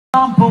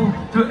example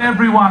to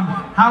everyone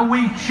how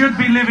we should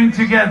be living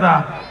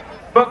together.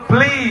 But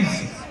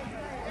please,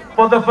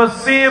 for the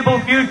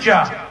foreseeable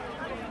future,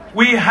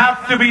 we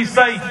have to be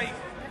safe.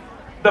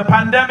 The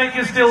pandemic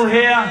is still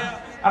here,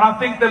 and I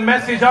think the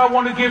message I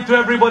want to give to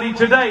everybody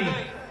today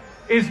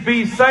is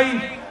be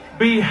safe,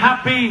 be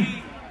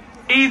happy,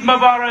 Eid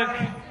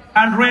Mubarak,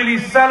 and really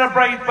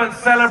celebrate, but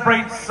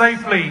celebrate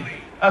safely.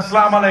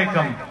 Assalamu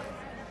alaikum.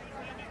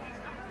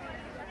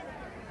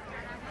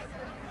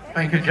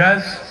 Thank you,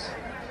 Jazz.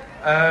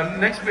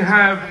 Next we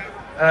have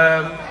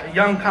a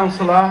young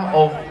councillor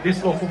of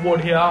this local ward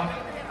here,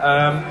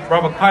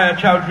 Brother Kaya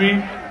Chowdhury.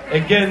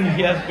 Again,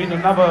 he has been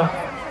another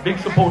big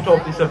supporter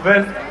of this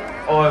event,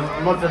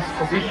 not just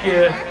for this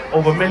year,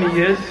 over many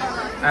years.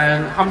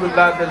 And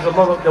alhamdulillah,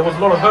 there was a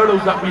lot of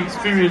hurdles that we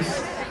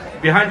experienced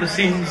behind the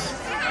scenes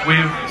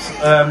with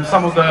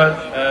some of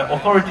the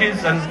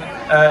authorities, and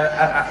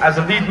as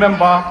a lead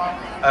member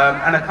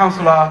and a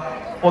councillor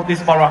for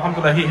this borough,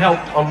 alhamdulillah, he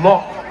helped a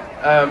lot.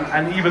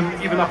 And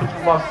even up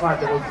until last night,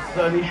 there was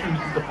certain issues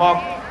with the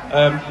park.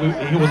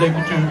 He was able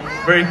to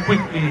very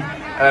quickly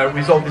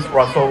resolve this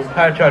for us. So,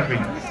 Kaya Chowdhury.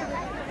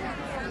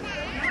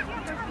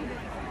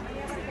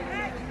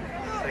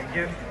 Thank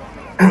you.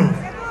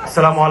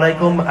 Assalamu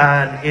alaikum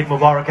and Eid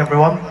Mubarak,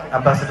 everyone.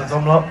 Ambassador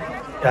Zomla,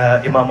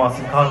 Imam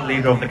Asim Khan,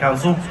 leader of the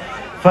council.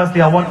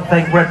 Firstly, I want to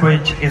thank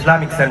Redbridge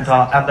Islamic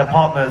Centre and their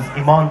partners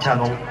Iman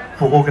Channel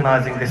for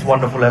organising this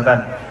wonderful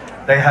event.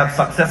 They have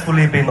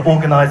successfully been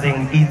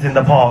organising Eids in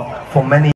the park for many